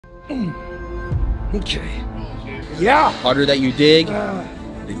Okay. Yeah. Harder that you dig,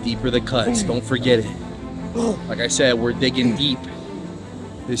 the deeper the cuts. Don't forget it. Like I said, we're digging deep.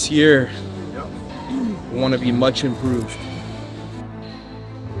 This year, we want to be much improved.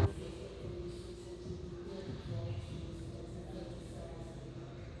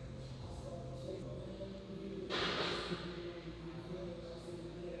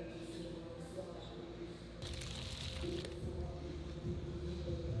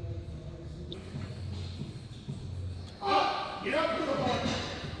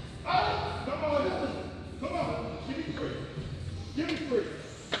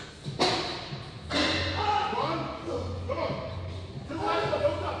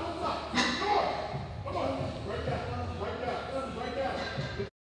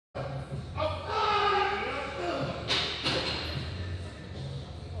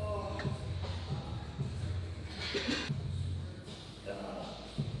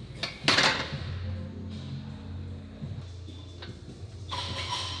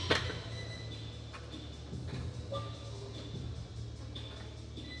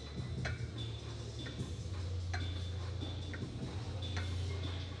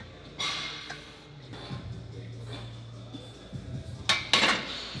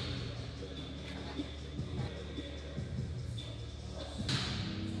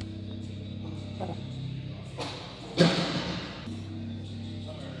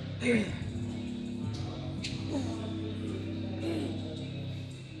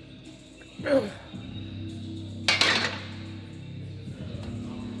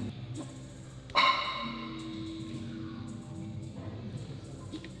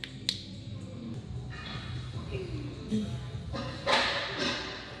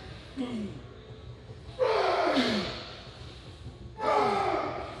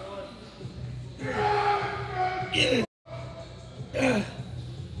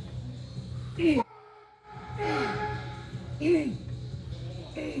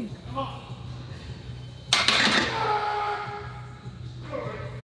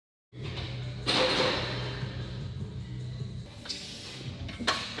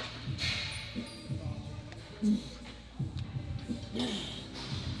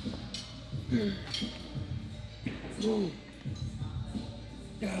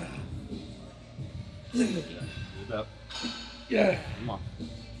 Yeah. Come on.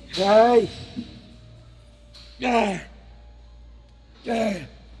 Hey. Yeah. Yeah.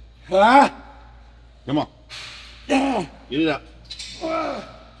 Huh? Come on. Yeah. Get it up.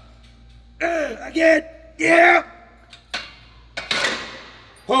 Again. Yeah.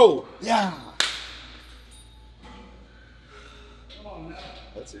 Ho. Yeah.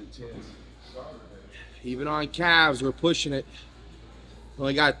 That's intense. Even on calves, we're pushing it.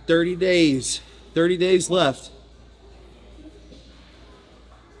 Only got 30 days. 30 days left.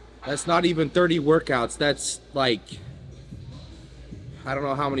 That's not even 30 workouts. That's like, I don't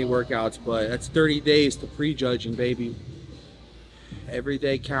know how many workouts, but that's 30 days to prejudging, baby. Every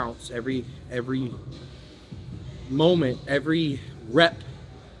day counts. Every moment, every rep,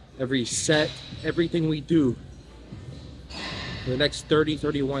 every set, everything we do for the next 30,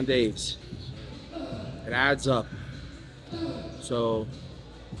 31 days. It adds up. So,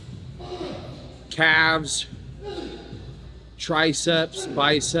 calves, triceps,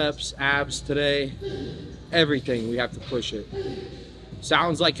 biceps, abs today, everything, we have to push it.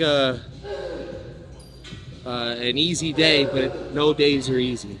 Sounds like an easy day, but no days are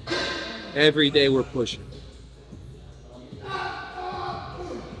easy. Every day we're pushing.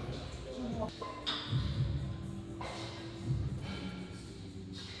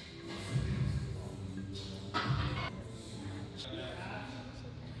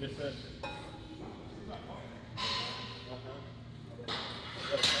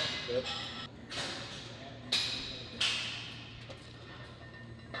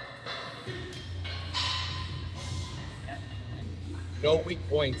 No weak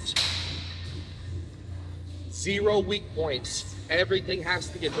points. 0 weak points. Everything has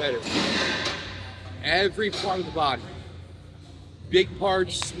to get better. Every part of the body. Big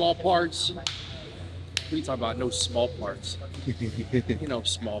parts, small parts. What are you talking about? No small parts. You know,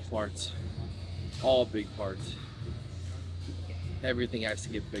 small parts. All big parts. Everything has to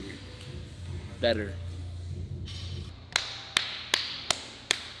get bigger. Better.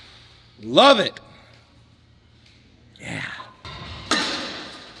 Love it. Yeah.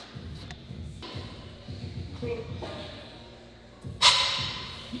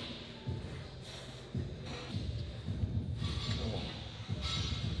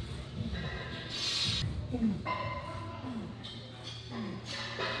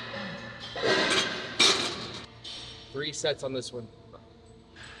 Three sets on this one.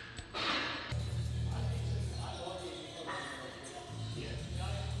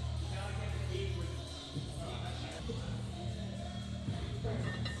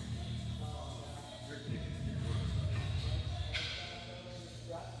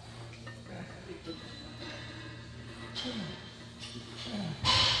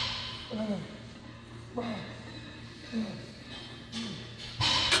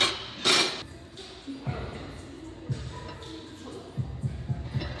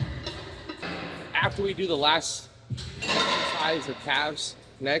 After we do the last exercise of calves,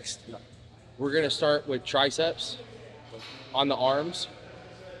 next, we're gonna start with triceps on the arms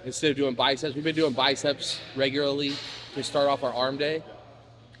instead of doing biceps. We've been doing biceps regularly to start off our arm day.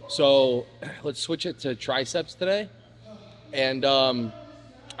 So let's switch it to triceps today. And I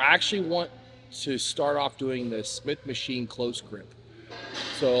actually want to start off doing the Smith machine close grip.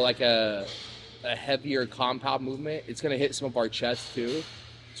 So like a heavier compound movement. It's gonna hit some of our chest too.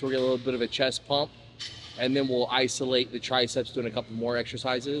 So we're gonna get a little bit of a chest pump, and then we'll isolate the triceps doing a couple more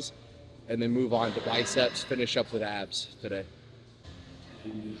exercises, and then move on to biceps, finish up with abs today.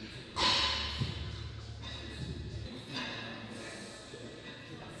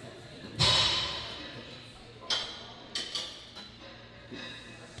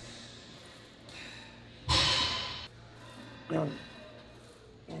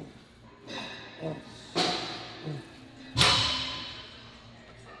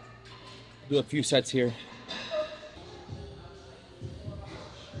 Do a few sets here.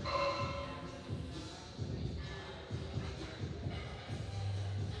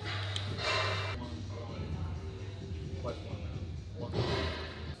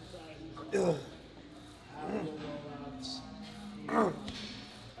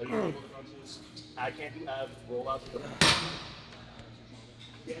 I can't do rollouts.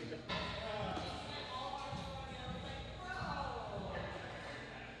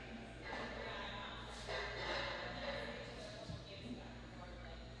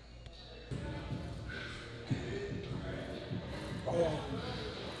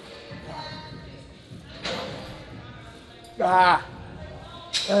 Ah.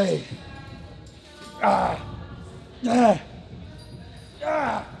 Hey. Ah. Ah.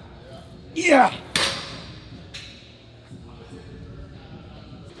 Ah. Yeah.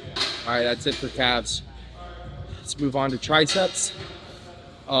 All right, that's it for calves. Let's move on to triceps.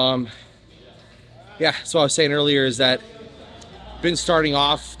 Yeah, so I was saying earlier is that been starting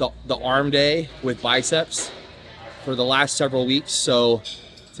off the arm day with biceps for the last several weeks. So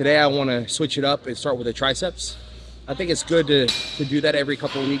today I want to switch it up and start with the triceps. I think it's good to do that every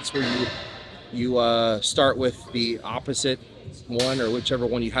couple of weeks where you start with the opposite one or whichever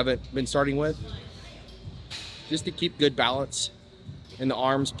one you haven't been starting with, just to keep good balance in the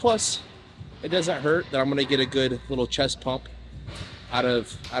arms. Plus, it doesn't hurt that I'm going to get a good little chest pump out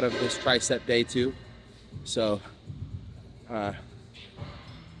of this tricep day too. So, yeah,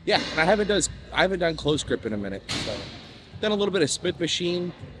 and I haven't done close grip in a minute. So, done a little bit of Smith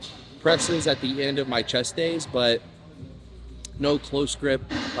machine presses at the end of my chest days, but no close grip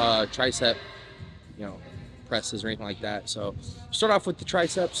tricep, presses or anything like that. So, start off with the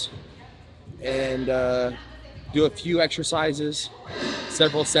triceps and do a few exercises,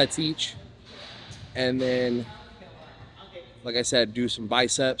 several sets each, and then, like I said, do some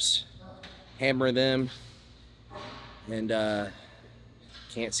biceps, hammer them, and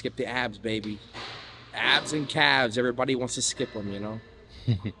can't skip the abs, baby. Abs and calves, everybody wants to skip them,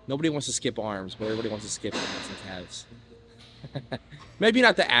 Nobody wants to skip arms, but everybody wants to skip abs and calves. Maybe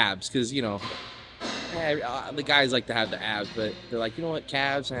not the abs, because, the guys like to have the abs, but they're like, you know what,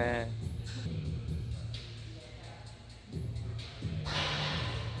 calves,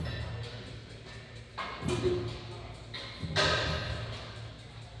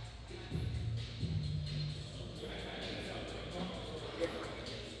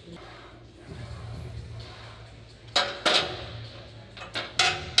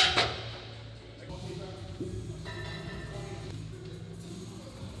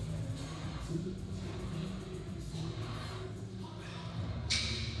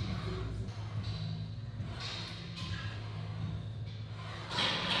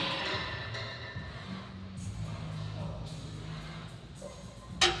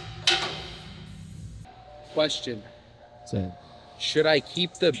 Question. So, Should I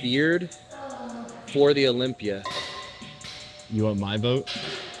keep the beard for the Olympia? you want my vote?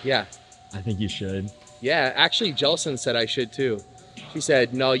 Yeah. I think you should. Yeah, actually, Jelson said I should too. She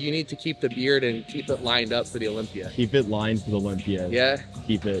said, no, you need to keep the beard and keep it lined up for the Olympia. Keep it lined for the Olympia. Yeah?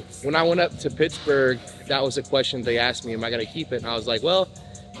 Keep it. When I went up to Pittsburgh, that was a question they asked me, am I going to keep it? And I was like, well,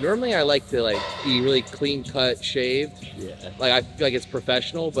 normally I like to be really clean cut, shaved. Yeah. I feel like it's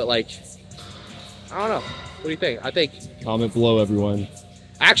professional, but I don't know. What do you think? I think... Comment below, everyone.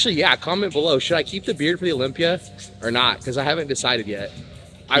 Actually, yeah, comment below. Should I keep the beard for the Olympia or not? Because I haven't decided yet.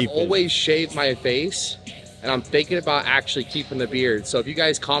 I've always shaved my face, and I'm thinking about actually keeping the beard. So if you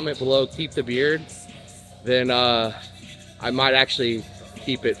guys comment below, keep the beard, then I might actually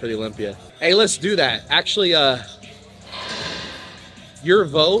keep it for the Olympia. Hey, let's do that. Actually, your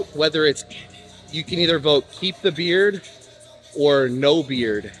vote, whether it's, you can either vote keep the beard or no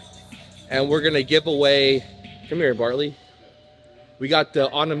beard. And we're gonna give away, come here, Bartley. We got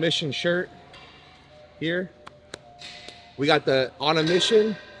the On a Mission shirt here. We got the On a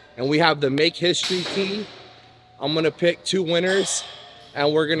Mission, and we have the Make History tee. I'm gonna pick 2 winners,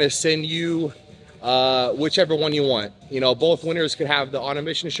 and we're gonna send you whichever one you want. You know, both winners could have the On a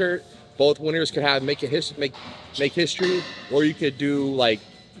Mission shirt. Both winners could have Make History, or you could do like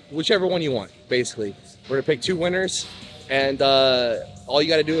whichever one you want. Basically, we're gonna pick 2 winners, and all you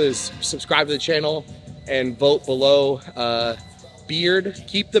got to do is subscribe to the channel and vote below. Beard,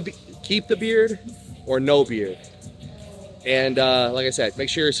 keep the beard, or no beard. And like I said, make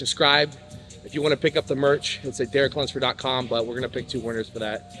sure you're subscribed. If you want to pick up the merch, it's at DerekLunsford.com. But we're gonna pick 2 winners for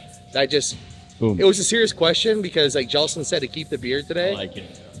that. That just, boom. It was a serious question because like Jelson said to keep the beard today. I like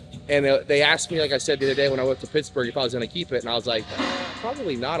it. And they asked me, like I said the other day when I went to Pittsburgh, if I was gonna keep it, and I was like,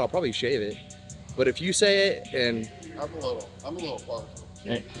 probably not. I'll probably shave it. But if you say it, and I'm a little partial.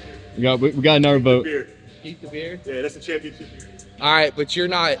 Hey, we got another vote. keep the beard. Yeah, that's the championship beard. All right, but you're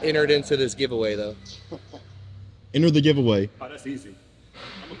not entered into this giveaway though. Enter the giveaway. Oh, that's easy.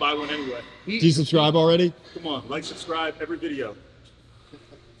 I'm gonna buy one anyway. Do you subscribe already? Come on, like, subscribe every video.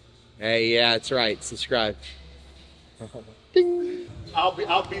 Hey, yeah, that's right. Subscribe. I'll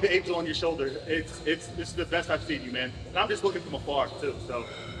be the angel on your shoulder. This is the best I've seen you, man. And I'm just looking from afar too, so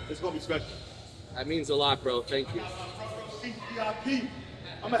it's gonna be special. That means a lot, bro. Thank you. VIP.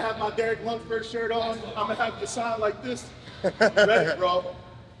 I'm gonna have my Derek Lunsford shirt on. I'm gonna have the sign like this. Ready, bro?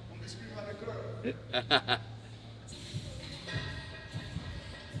 I'm gonna scream like a girl.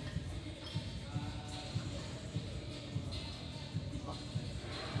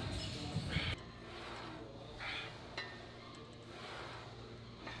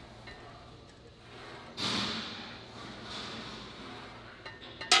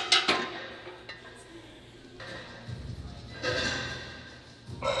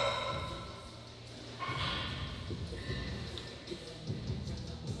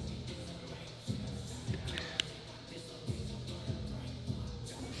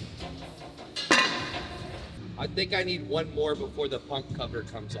 I think I need one more before the pump cover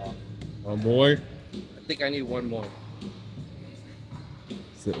comes off. One more? I think I need one more.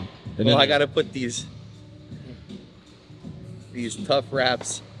 So, Well, I gotta put these Tough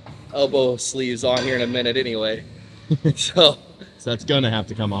Wraps elbow sleeves on here in a minute anyway. So that's gonna have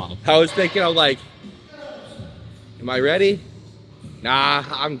to come off. I was thinking, I'm like, am I ready? Nah,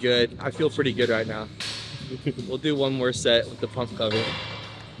 I'm good. I feel pretty good right now. We'll do one more set with the pump cover.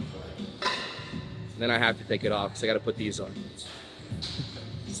 Then I have to take it off because I got to put these on.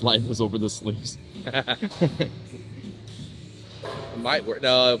 Slide was over the sleeves. It might work.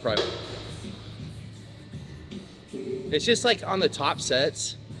 No, it'll probably work. It's just like on the top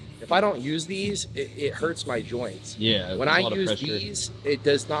sets, if I don't use these, it hurts my joints. Yeah. When I use these, it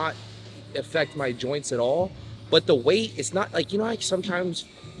does not affect my joints at all. But the weight, it's not like, you know, like sometimes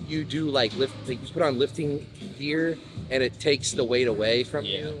you do like lift, like you put on lifting gear and it takes the weight away from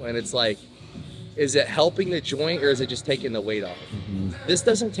you. And it's like, is it helping the joint or is it just taking the weight off? Mm-hmm. This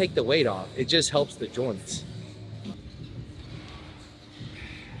doesn't take the weight off. It just helps the joints.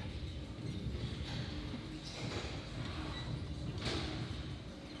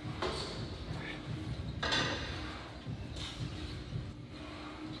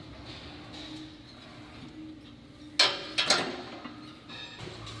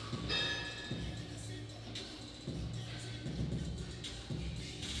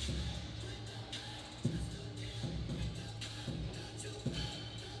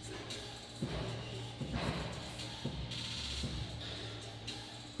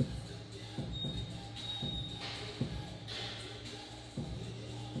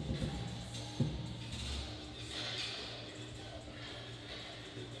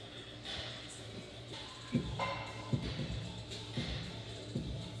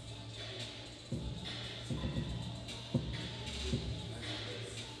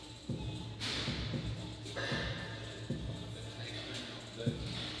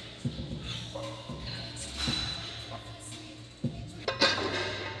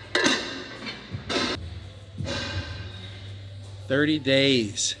 $30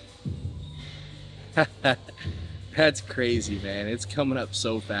 days. That's crazy, man. It's coming up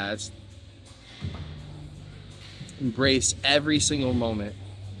so fast. Embrace every single moment.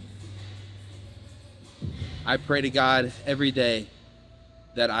 I pray to God every day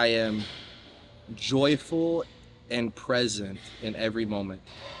that I am joyful and present in every moment.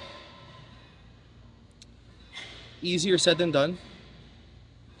 easier said than done.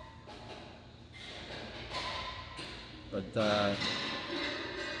 But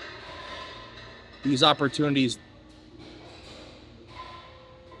these opportunities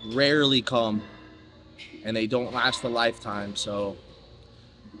rarely come, and they don't last a lifetime. So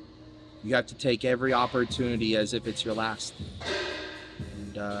you have to take every opportunity as if it's your last.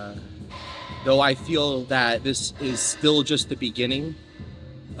 And though I feel that this is still just the beginning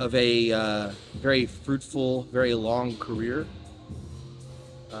of a very fruitful, very long career,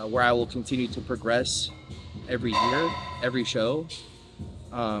 where I will continue to progress every year, every show.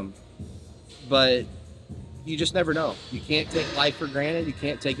 But you just never know. You can't take life for granted. You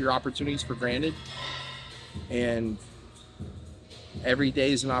can't take your opportunities for granted. And every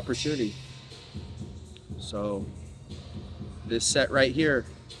day is an opportunity. So this set right here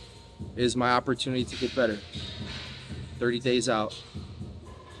is my opportunity to get better. 30 days out.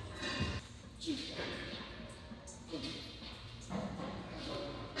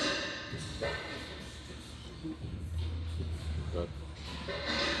 Good.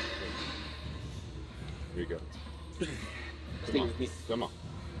 Here you go. Stay with me. Come on.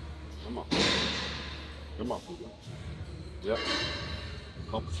 Come on. Come on. Yep.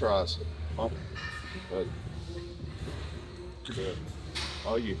 Pump the tries. Pump. Good. Good.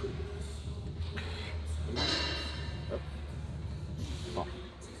 All you. Come on. Yep. Come on.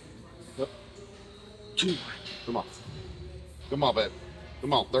 Yep. Come on. Come on, babe.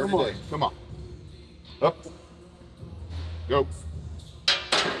 Come on. 30 days. Come on. Up. Go.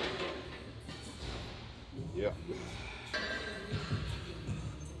 Yeah.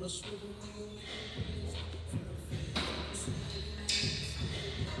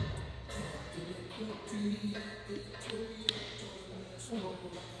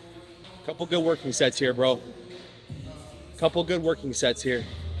 Couple good working sets here, bro. Couple good working sets here.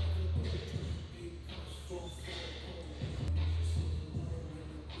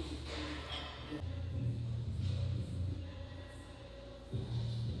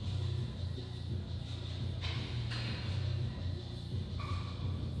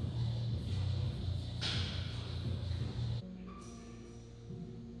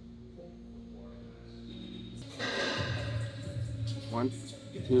 One,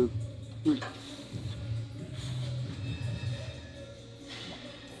 two, three.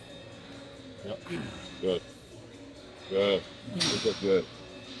 Yep. Good. Good. Good. Good.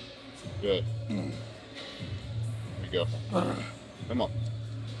 Good. Here we go. Come on.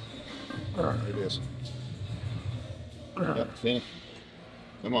 There it is. Yep. Finish.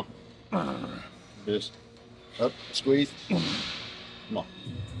 Come on. Just up. Squeeze. Come on.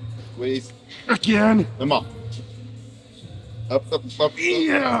 Squeeze. Again. Come on. Up, up, up.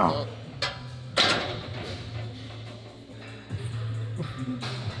 Yeah. Up, up.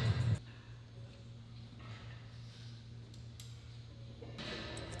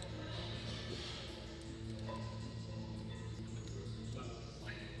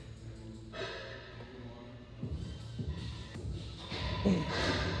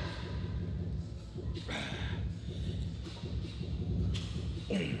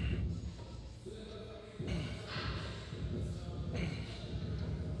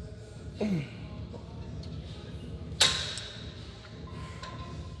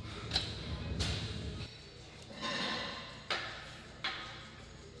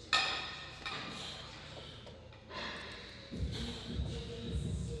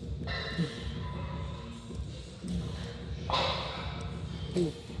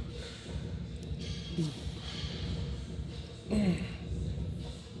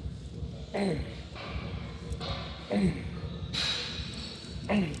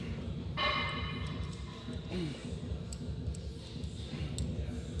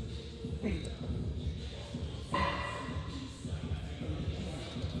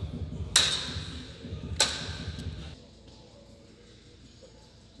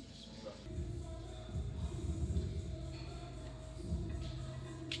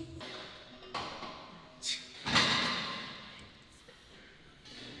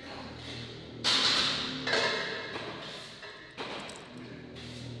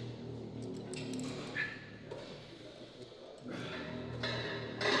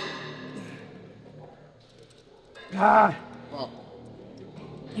 Ah. Come on.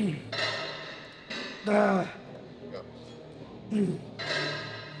 Ah. Go.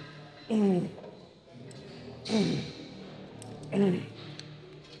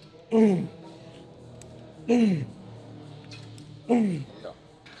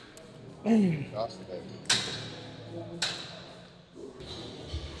 Yeah. That's the baby.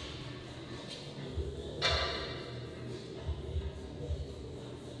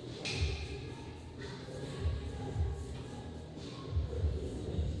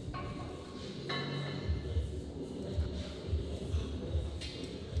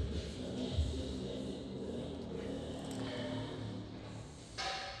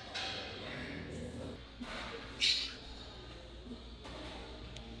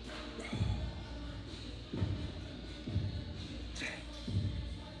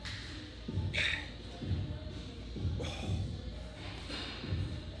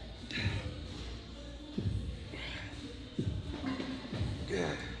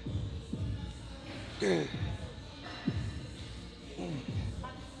 Oh.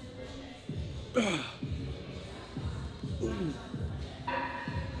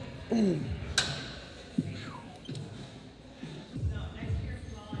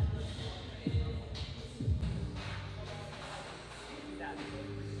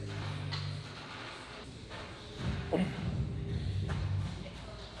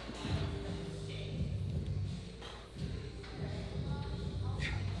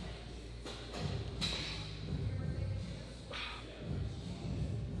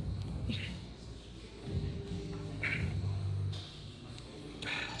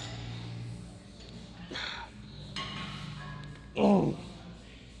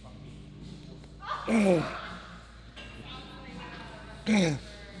 Oh.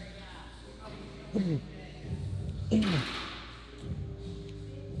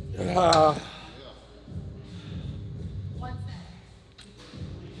 Ah.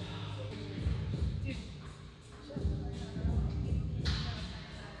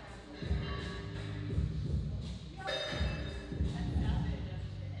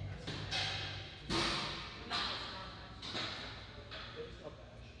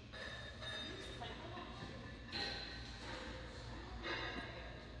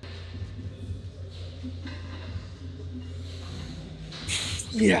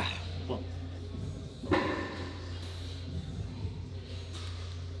 Yeah.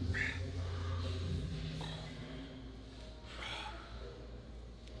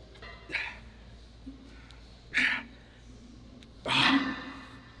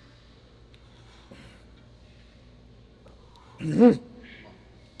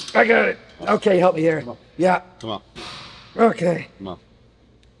 I got it. Okay, help me here. Yeah. Come on. Okay. Come on.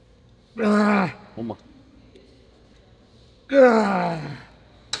 Ah. One more. Ah.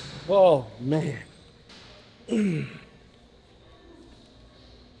 Oh, man.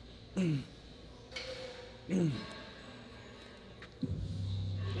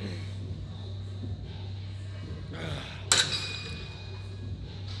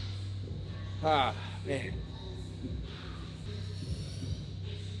 Ah, man.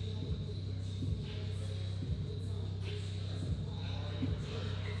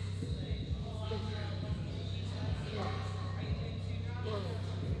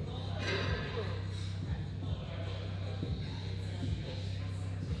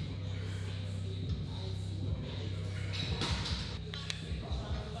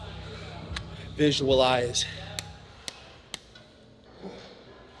 Visualize.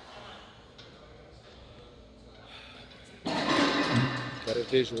 Gotta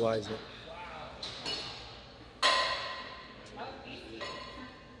visualize it.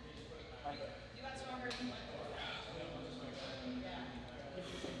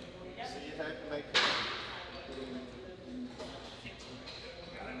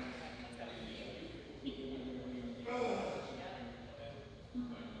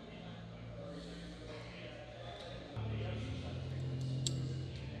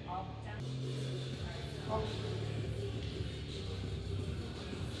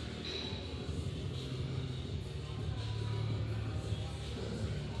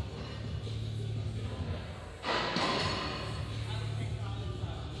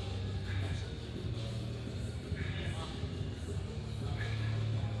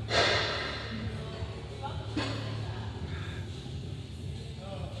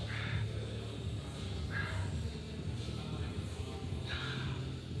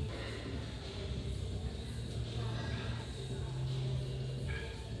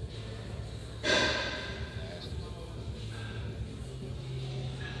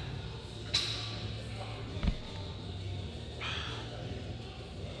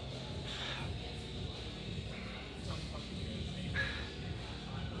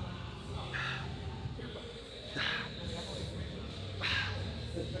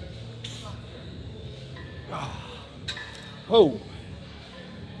 Oh.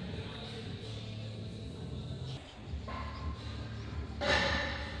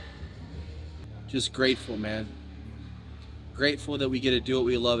 Just grateful, man. Grateful that we get to do what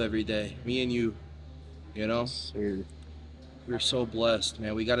we love every day. Me and you, you know? We're so blessed,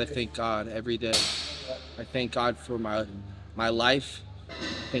 man. We got to thank God every day. I thank God for my life. I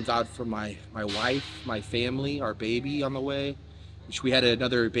thank God for my wife, my family, our baby on the way. Which we had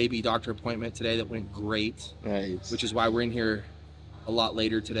another baby doctor appointment today that went great. Nice. Which is why we're in here a lot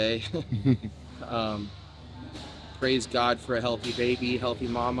later today. Praise God for a healthy baby, healthy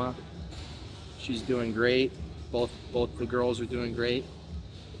mama. She's doing great. Both the girls are doing great.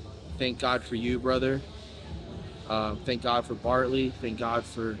 Thank God for you, brother. Thank God for Bartley. Thank God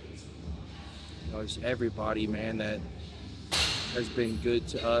for just everybody, man, that has been good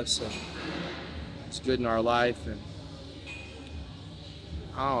to us. He's good in our life, and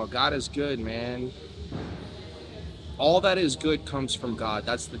oh, God is good, man. All that is good comes from God.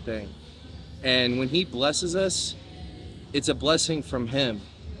 That's the thing. And when he blesses us, it's a blessing from him.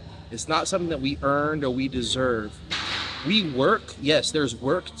 It's not something that we earned or we deserve. We work, yes, there's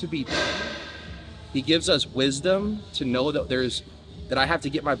work to be done. He gives us wisdom to know that I have to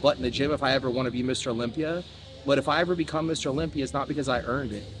get my butt in the gym if I ever want to be Mr. Olympia. But if I ever become Mr. Olympia, it's not because I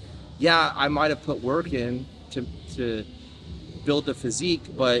earned it. Yeah, I might have put work in to build the physique,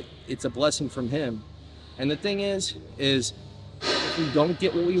 but it's a blessing from him. And the thing is if we don't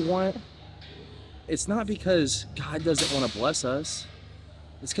get what we want, it's not because God doesn't want to bless us.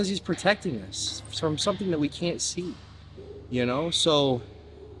 It's because he's protecting us from something that we can't see, you know? So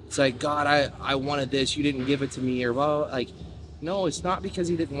it's like, God, I wanted this, you didn't give it to me, or well, like, no, it's not because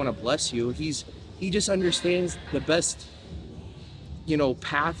he didn't want to bless you. He just understands the best, you know,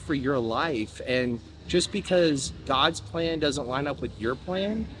 path for your life. And just because God's plan doesn't line up with your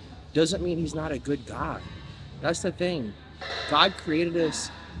plan doesn't mean he's not a good God. That's the thing. God created us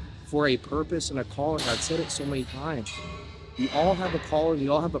for a purpose and a calling. I've said it so many times. We all have a calling, we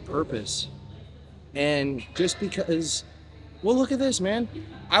all have a purpose. And just because, well, look at this, man.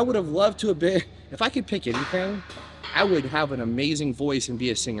 I would have loved to have been, if I could pick anything, I would have an amazing voice and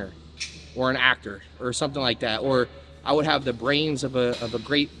be a singer or an actor or something like that. Or I would have the brains of a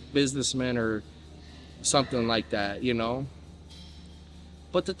great businessman or something like that, you know?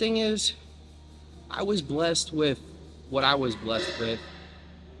 But the thing is, I was blessed with what I was blessed with,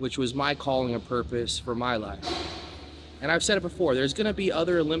 which was my calling and purpose for my life. And I've said it before, there's gonna be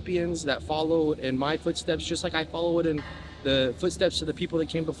other Olympians that follow in my footsteps, just like I follow it in the footsteps of the people that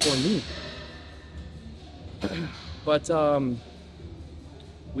came before me. But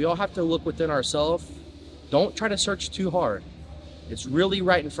we all have to look within ourselves. Don't try to search too hard. It's really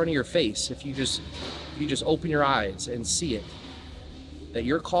right in front of your face if you just open your eyes and see it. That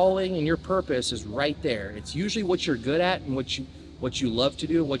your calling and your purpose is right there. It's usually what you're good at and what you love to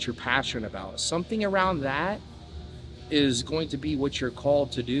do and what you're passionate about. Something around that is going to be what you're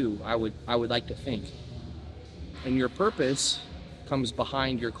called to do, I would like to think. And your purpose comes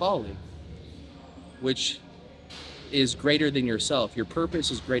behind your calling, which is greater than yourself. Your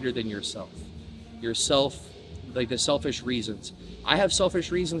purpose is greater than yourself. Yourself, like the selfish reasons. I have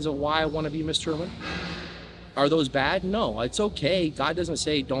selfish reasons of why I want to be Mr. Olympia. Are those bad? No, it's okay. God doesn't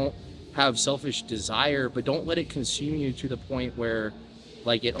say don't have selfish desire, but don't let it consume you to the point where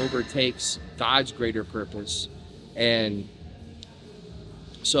like it overtakes God's greater purpose. And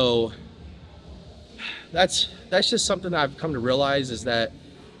so that's just something that I've come to realize, is that,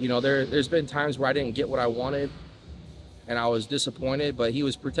 you know, there's been times where I didn't get what I wanted and I was disappointed, but he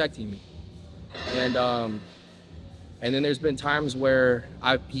was protecting me. And then there's been times where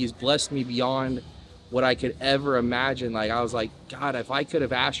he's blessed me beyond what I could ever imagine. Like I was like, God, if I could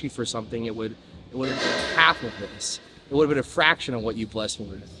have asked you for something, it would have been half of this. It would have been a fraction of what you blessed me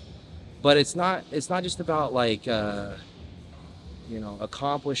with. But it's not just about like you know,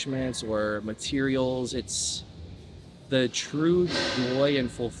 accomplishments or materials. It's the true joy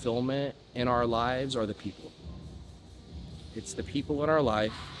and fulfillment in our lives are the people. It's the people in our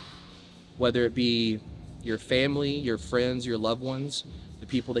life, whether it be your family, your friends, your loved ones, the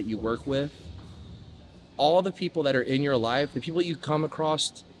people that you work with, all the people that are in your life, the people that you come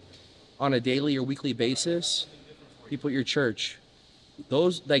across on a daily or weekly basis, people at your church,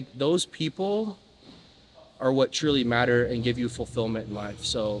 those people are what truly matter and give you fulfillment in life.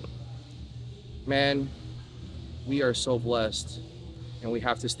 So, man, we are so blessed and we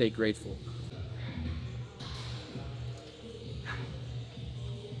have to stay grateful.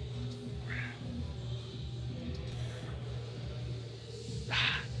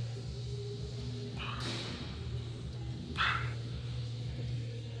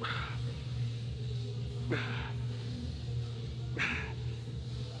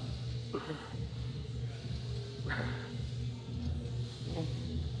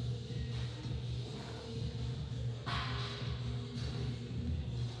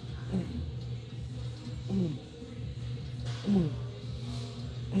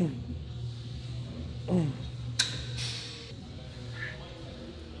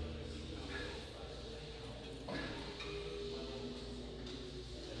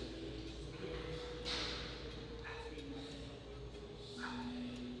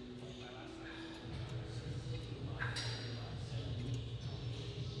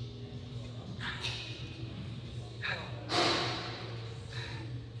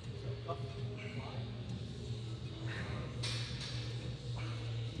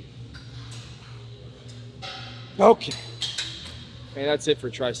 Okay. And that's it for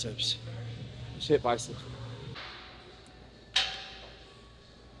triceps. Just hit bicep.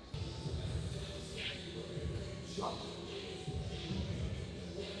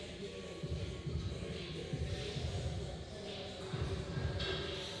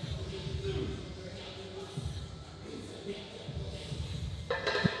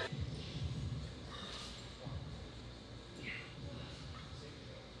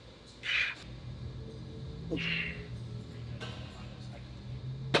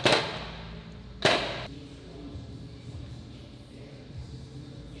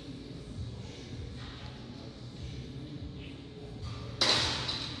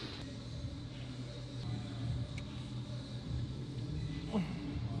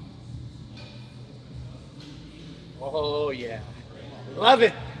 Oh yeah, love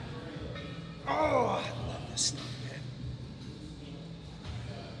it. Oh, I love this stuff, man.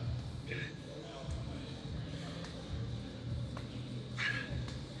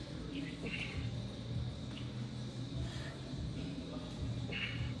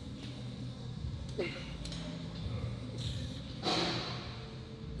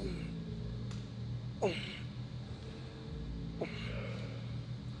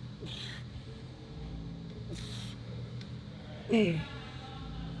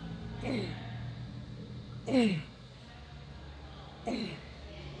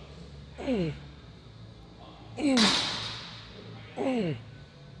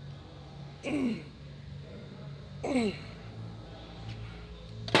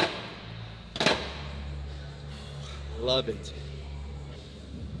 Love it.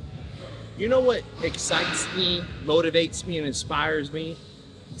 You know what excites me, motivates me, and inspires me?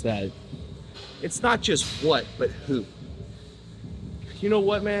 What's that? It's not just what, but who. You know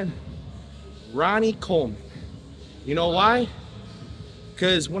what, man? Ronnie Coleman. You know why?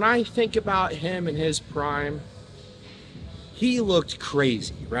 Because when I think about him in his prime, he looked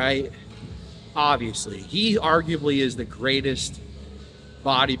crazy, right? Obviously, he arguably is the greatest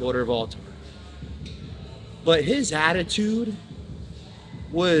bodybuilder of all time. But his attitude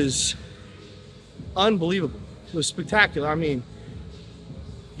was unbelievable. It was spectacular. I mean,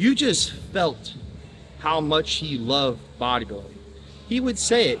 you just felt how much he loved bodybuilding. He would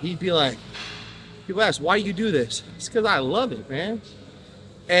say it. He'd be like, people ask, why do you do this? It's because I love it, man.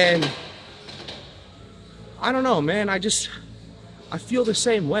 And I don't know, man. I feel the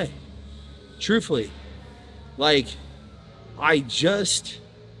same way. Truthfully. Like, I just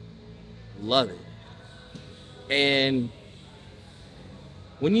love it. And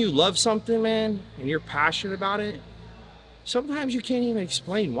when you love something, man, and you're passionate about it, sometimes you can't even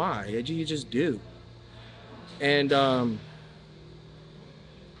explain why. You just do. And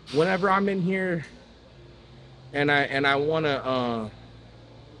whenever I'm in here and I want to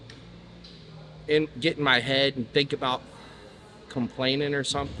get in my head and think about complaining or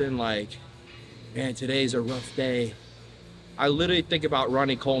something, like, man, today's a rough day, I literally think about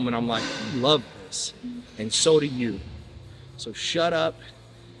Ronnie Coleman. I'm like, I love this, and so do you. So shut up,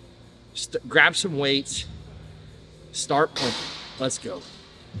 grab some weights, start pumping. Let's go.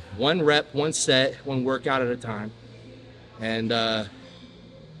 One rep, one set, one workout at a time. And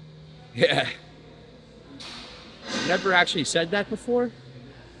yeah, never actually said that before,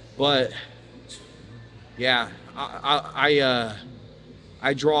 but yeah, I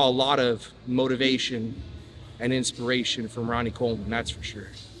draw a lot of motivation and inspiration from Ronnie Coleman, that's for sure.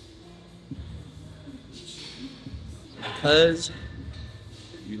 Because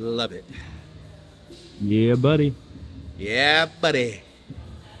you love it. Yeah, buddy. Yeah, buddy.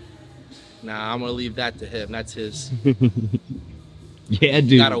 Nah, I'm gonna leave that to him. That's his. Yeah,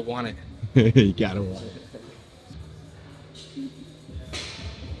 dude. You gotta want it. You gotta want it.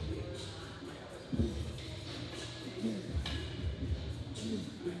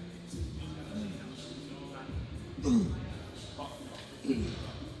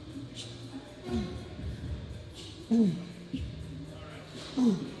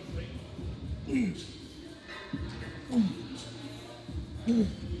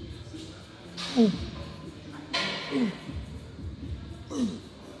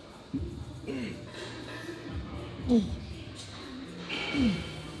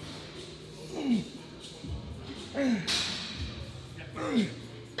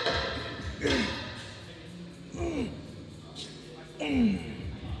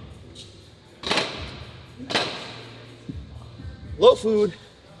 Low food,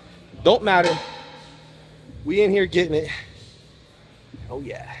 don't matter. We in here getting it. Oh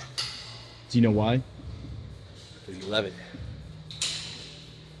yeah. Do you know why? Because you love it.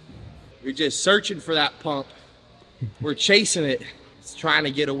 You're just searching for that pump. We're chasing it. It's trying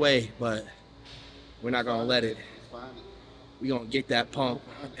to get away, but we're not gonna let it. We're gonna get that pump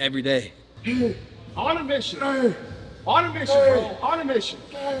every day. On a mission. On a mission, bro. On a mission.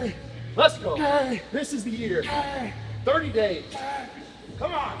 Let's go. This is the year. 30 days.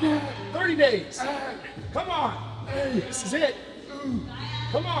 Come on. 30 days. Come on. This is it.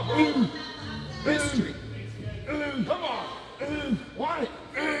 Come on, bro. History. Come on. Want it.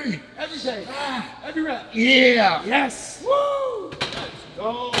 Every day. Every rep. Yeah. Yes. Woo. Let's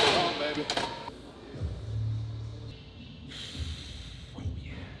go. Come on, baby.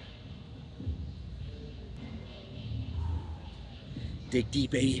 Dig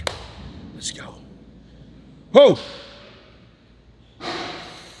deep, baby. Let's go. Whoa!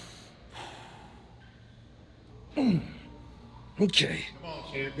 Okay. Come on,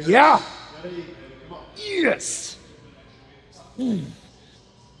 champion. Yeah. Ready? Come on. Yes.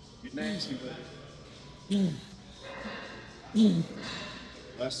 Get nasty, baby.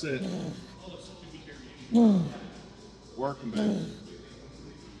 That's it. Working, baby.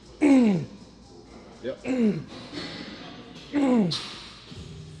 Yep. Come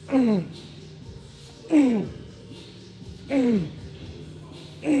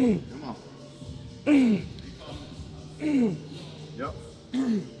on. Yep.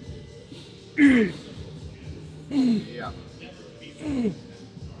 Yeah.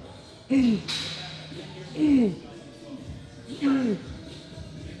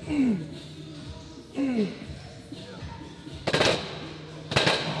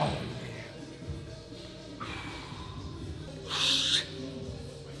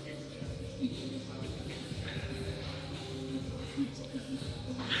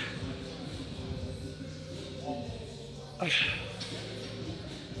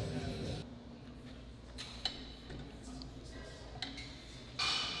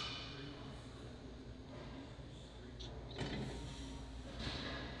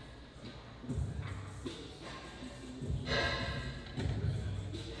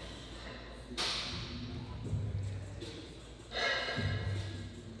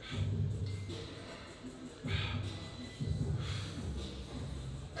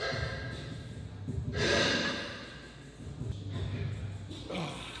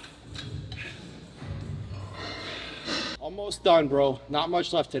 Almost done, bro. Not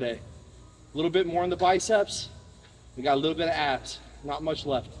much left today. A little bit more in the biceps. We got a little bit of abs. Not much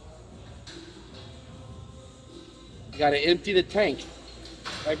left. You got to empty the tank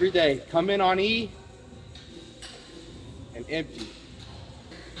every day. Come in on E and empty.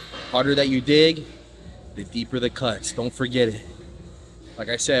 Harder that you dig, the deeper the cuts. Don't forget it. Like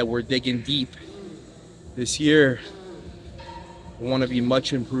I said, we're digging deep. This year, we want to be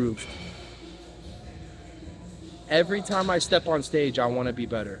much improved. Every time I step on stage, I want to be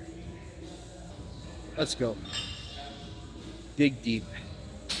better. Let's go. Dig deep.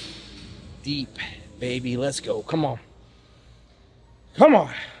 Deep, baby. Let's go. Come on. Come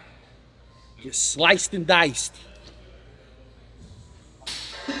on. Get sliced and diced.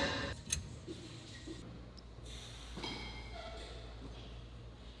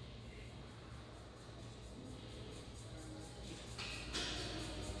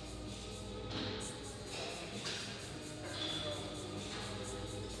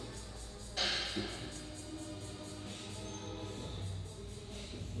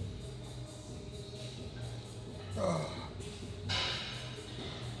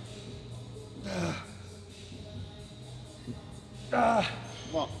 Come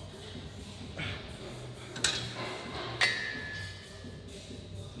on.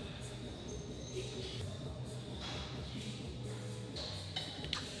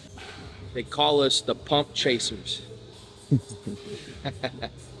 They call us the pump chasers.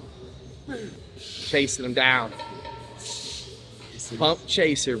 Chasing them down. Pump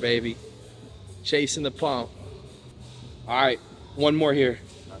chaser, baby. Chasing the pump. All right, one more here.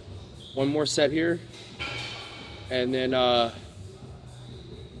 One more set here. And then I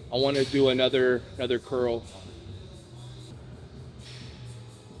want to do another curl.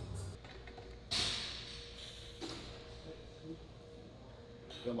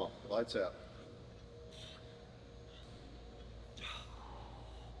 Come on. Lights out.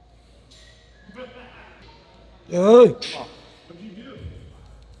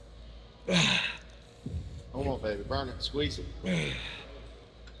 Come on, baby. Burn it. Squeeze it.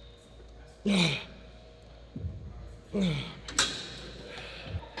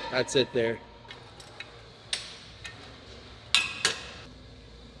 That's it there.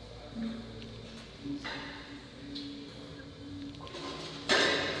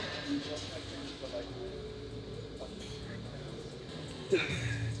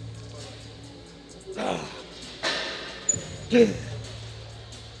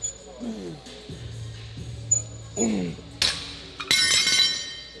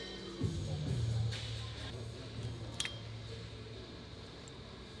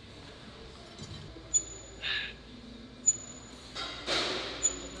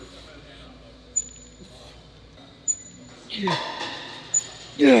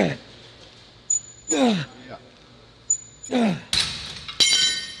 Yeah.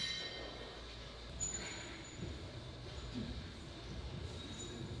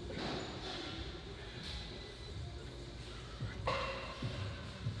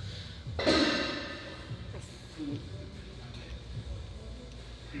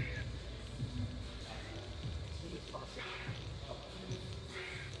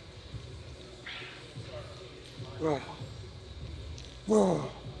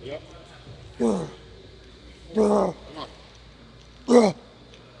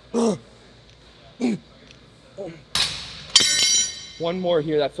 One more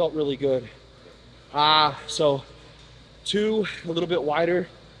here, that felt really good. So 2 a little bit wider,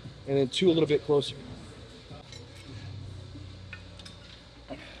 and then 2 a little bit closer.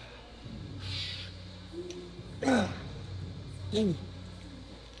 Here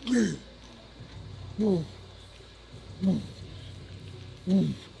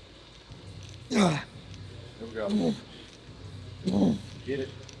we go. Get it.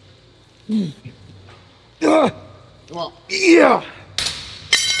 Come on. Yeah.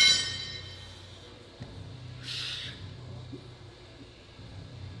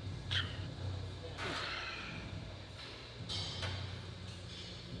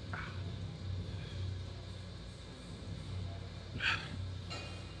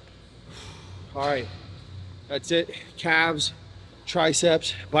 All right, that's it. Calves,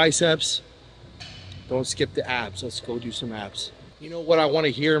 triceps, biceps. Don't skip the abs. Let's go do some abs. You know what I want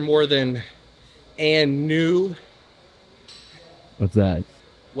to hear more than and new? What's that?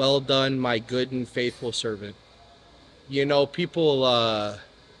 Well done, my good and faithful servant. You know, people,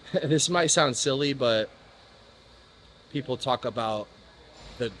 this might sound silly, but people talk about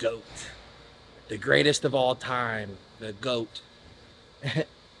the GOAT, the greatest of all time, the GOAT.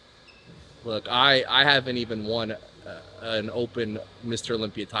 Look, I haven't even won an open Mr.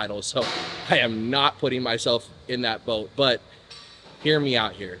 Olympia title, so I am not putting myself in that boat. But hear me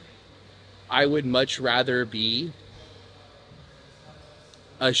out here. I would much rather be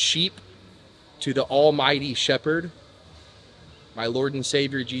a sheep to the almighty shepherd, my Lord and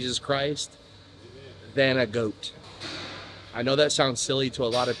Savior Jesus Christ, than a goat. I know that sounds silly to a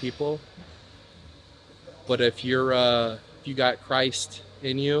lot of people, but if you got Christ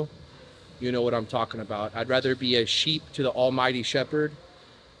in you, you know what I'm talking about. I'd rather be a sheep to the almighty shepherd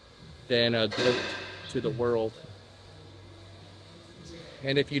than a goat to the world.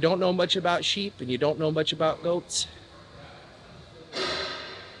 And if you don't know much about sheep and you don't know much about goats,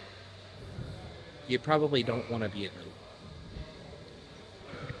 you probably don't want to be a goat.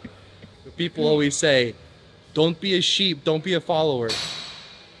 People always say, don't be a sheep, don't be a follower.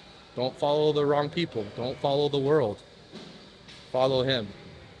 Don't follow the wrong people. Don't follow the world. Follow him.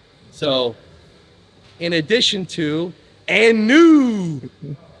 So, in addition to, and new,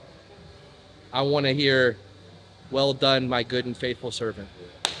 I want to hear, well done, my good and faithful servant.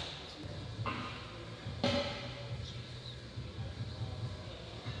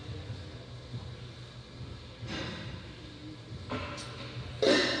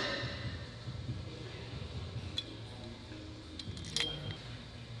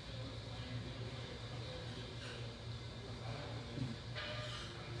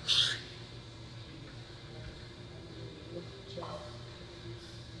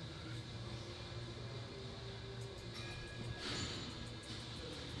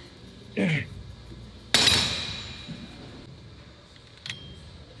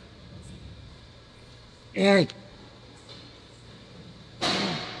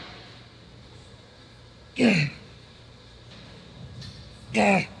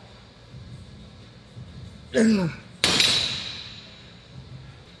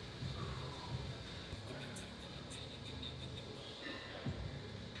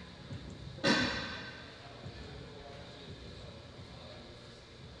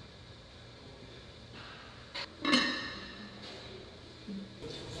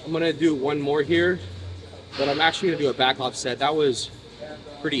 I'm gonna do one more here, but I'm actually gonna do a back offset. That was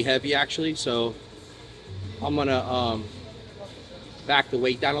pretty heavy actually, so I'm gonna back the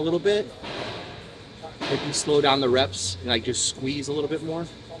weight down a little bit. If you slow down the reps and like just squeeze a little bit more.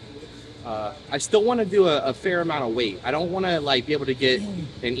 I still want to do a fair amount of weight. I don't want to like be able to get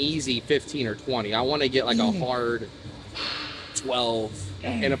an easy 15 or 20. I want to get like a hard 12.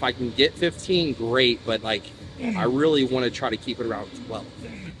 And if I can get 15, great. But like, I really want to try to keep it around 12.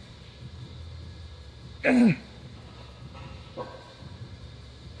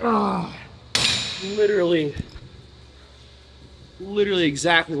 Literally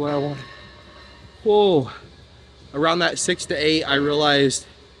exactly what I want. Whoa. Around that 6 to 8, I realized,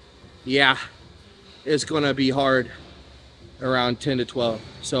 yeah, it's gonna be hard. around 10 to 12.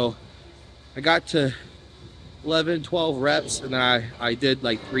 So I got to 11, 12 reps, and then I did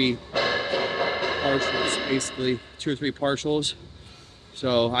like 3 partials, basically 2 or 3 partials.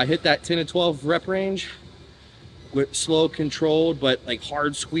 So I hit that 10 to 12 rep range with slow, controlled, but like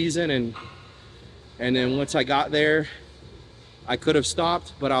hard squeezing, and then once I got there, I could have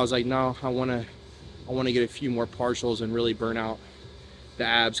stopped, but I was like, no, I want to get a few more partials and really burn out the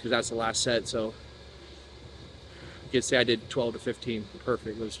abs, because that's the last set. So you could say I did 12 to 15.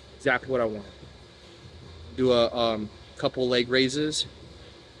 Perfect. It was exactly what I wanted. Do a couple leg raises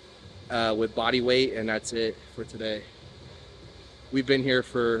with body weight, and that's it for today. We've been here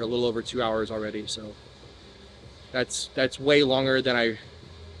for a little over 2 hours already, so that's way longer than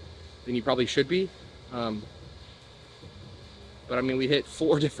you probably should be. But I mean, we hit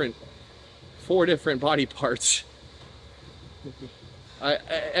 4 different body parts.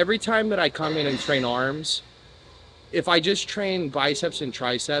 Every time that I come in and train arms, if I just train biceps and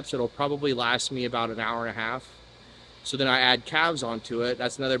triceps, it'll probably last me about an hour and a half. So then I add calves onto it.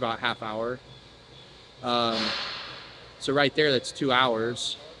 That's another about half hour. So right there, that's 2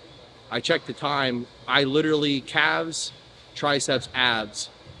 hours. I checked the time. I literally, calves, triceps, abs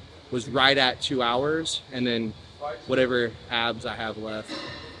was right at 2 hours. And then whatever abs I have left,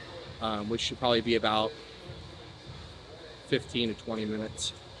 which should probably be about 15 to 20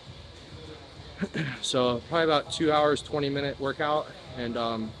 minutes. So probably about 2 hours, 20-minute workout. And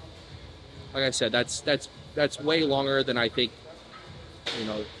like I said, that's way longer than I think. You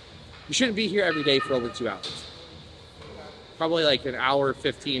know, you shouldn't be here every day for over 2 hours. Probably like an hour,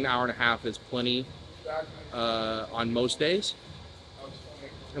 15, hour and a half is plenty on most days.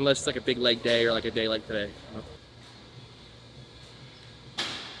 Unless it's like a big leg day or like a day like today. You know?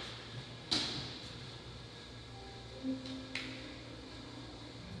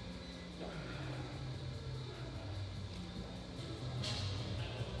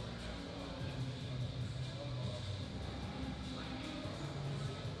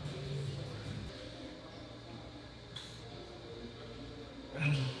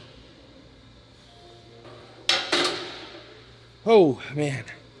 Oh man,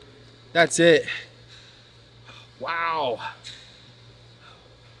 that's it. Wow.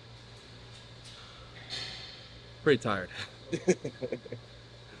 Pretty tired.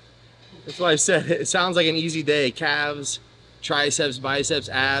 That's why I said it sounds like an easy day. Calves, triceps, biceps,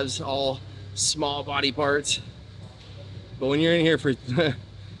 abs, all small body parts. But when you're in here for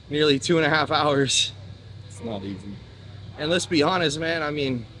nearly 2.5 hours, it's not easy. And let's be honest, man, I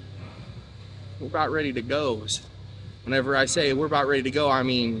mean, we're about ready to go. Whenever I say we're about ready to go, I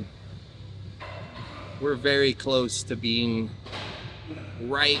mean, we're very close to being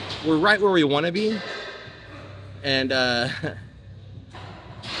right. We're right where we want to be. And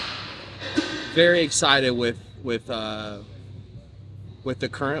very excited with the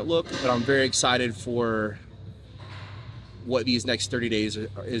current look, but I'm very excited for what these next 30 days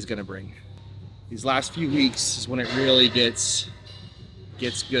is going to bring. These last few weeks is when it really gets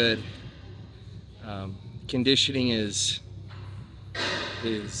good. Conditioning is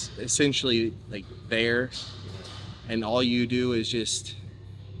essentially like there, and all you do is just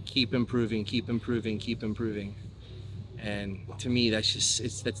keep improving. And to me, that's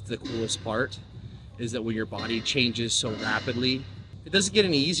the coolest part, is that when your body changes so rapidly, it doesn't get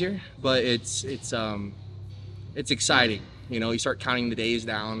any easier, but it's exciting. You know, you start counting the days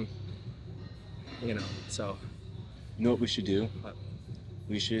down, you know. So You know what we should do?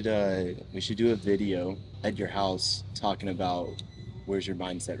 We should do a video at your house talking about where's your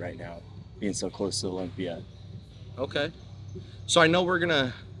mindset right now, being so close to Olympia. Okay. So I know we're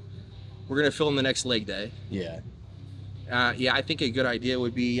gonna film the next leg day. Yeah. Yeah, I think a good idea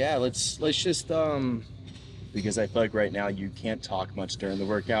would be, yeah, let's just Because I feel like right now you can't talk much during the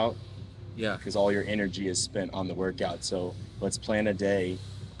workout. Yeah. Because all your energy is spent on the workout. So let's plan a day.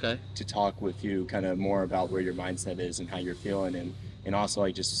 Okay. To talk with you kind of more about where your mindset is and how you're feeling, and also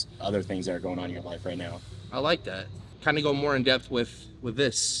like just other things that are going on in your life right now. I like that. Kind of go more in depth with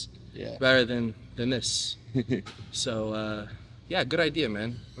this. Yeah. Better than this. So yeah, good idea,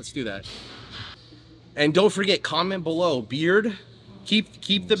 man. Let's do that. And don't forget, comment below, beard,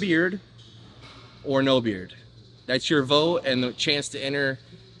 keep the beard or no beard. That's your vote and the chance to enter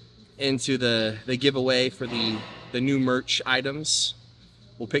into the giveaway for the new merch items.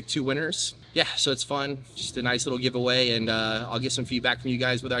 We'll pick 2 winners. Yeah, so it's fun. Just a nice little giveaway, and I'll get some feedback from you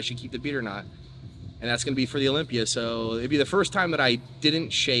guys whether I should keep the beard or not. And that's gonna be for the Olympia. So it'd be the first time that I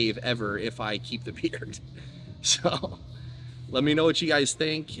didn't shave ever if I keep the beard. So let me know what you guys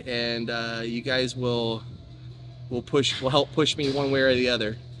think, and you guys will help push me one way or the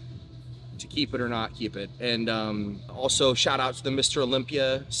other to keep it or not keep it. And also shout out to the Mr.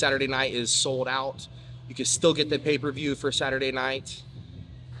 Olympia. Saturday night is sold out. You can still get the pay-per-view for Saturday night,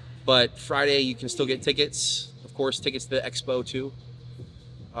 but Friday you can still get tickets. Of course, tickets to the expo too.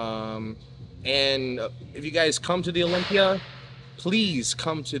 And if you guys come to the Olympia, please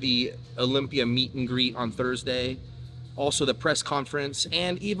come to the Olympia meet and greet on Thursday. Also the press conference,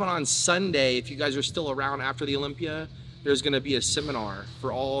 and even on Sunday, if you guys are still around after the Olympia, there's going to be a seminar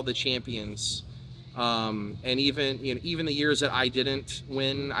for all the champions. And even the years that I didn't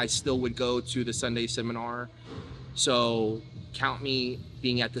win, I still would go to the Sunday seminar. So count me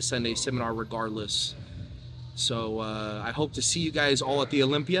being at the Sunday seminar regardless. So I hope to see you guys all at the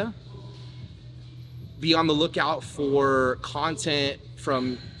Olympia. Be on the lookout for content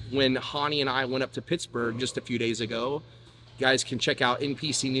from when Hani and I went up to Pittsburgh just a few days ago. You guys can check out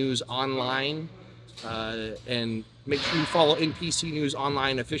NPC News Online, and make sure you follow NPC News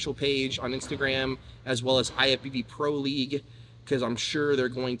Online official page on Instagram, as well as IFBB Pro League, because I'm sure they're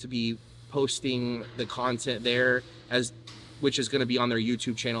going to be posting the content there, which is going to be on their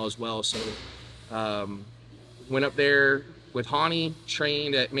YouTube channel as well. So went up there with Hani,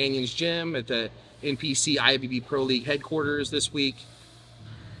 trained at Mannion's Gym at the NPC IFBB Pro League headquarters this week.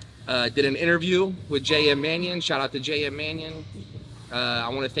 Did an interview with J.M. Mannion. Shout out to J.M. Mannion. I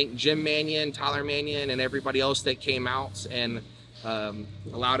want to thank Jim Mannion, Tyler Mannion, and everybody else that came out and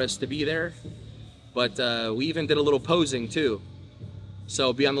allowed us to be there. But we even did a little posing too.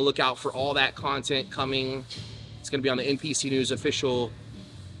 So be on the lookout for all that content coming. It's going to be on the NPC News official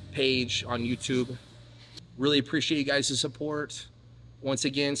page on YouTube. Really appreciate you guys' support. Once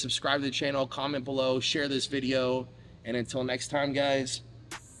again, subscribe to the channel, comment below, share this video, and until next time, guys,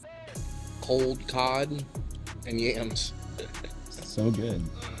 cold cod and yams. So good.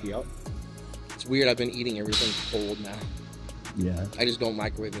 Yep. It's weird, I've been eating everything cold now. Yeah. I just don't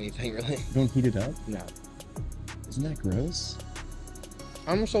microwave anything, really. You don't heat it up? No. Isn't that gross?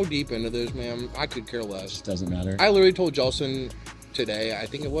 I'm so deep into this, man. I could care less. Doesn't matter. I literally told Jelson today, I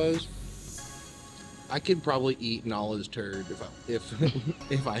think it was, I could probably eat Nala's turd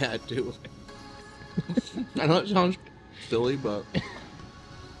if I had to. I know it sounds silly, but